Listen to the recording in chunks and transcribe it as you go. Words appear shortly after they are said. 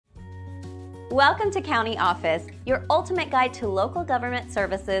Welcome to County Office, your ultimate guide to local government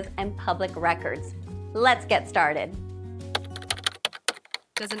services and public records. Let's get started.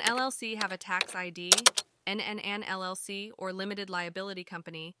 Does an LLC have a tax ID? An LLC, or limited liability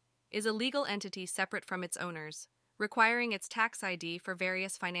company, is a legal entity separate from its owners, requiring its tax ID for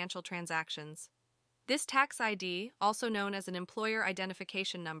various financial transactions. This tax ID, also known as an Employer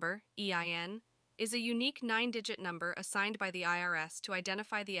Identification Number, EIN, is a unique 9-digit number assigned by the IRS to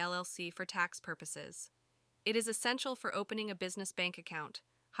identify the LLC for tax purposes. It is essential for opening a business bank account,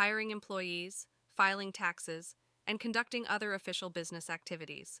 hiring employees, filing taxes, and conducting other official business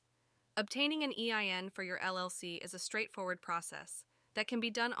activities. Obtaining an EIN for your LLC is a straightforward process that can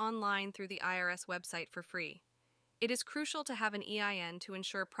be done online through the IRS website for free. It is crucial to have an EIN to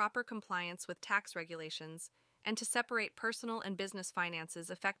ensure proper compliance with tax regulations and to separate personal and business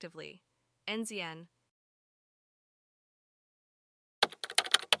finances effectively. NZN.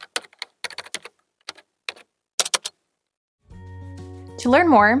 To learn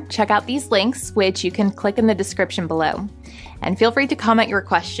more, check out these links, which you can click in the description below. And feel free to comment your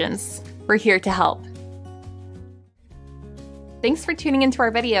questions. We're here to help. Thanks for tuning into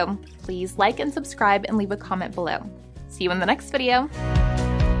our video. Please like and subscribe and leave a comment below. See you in the next video.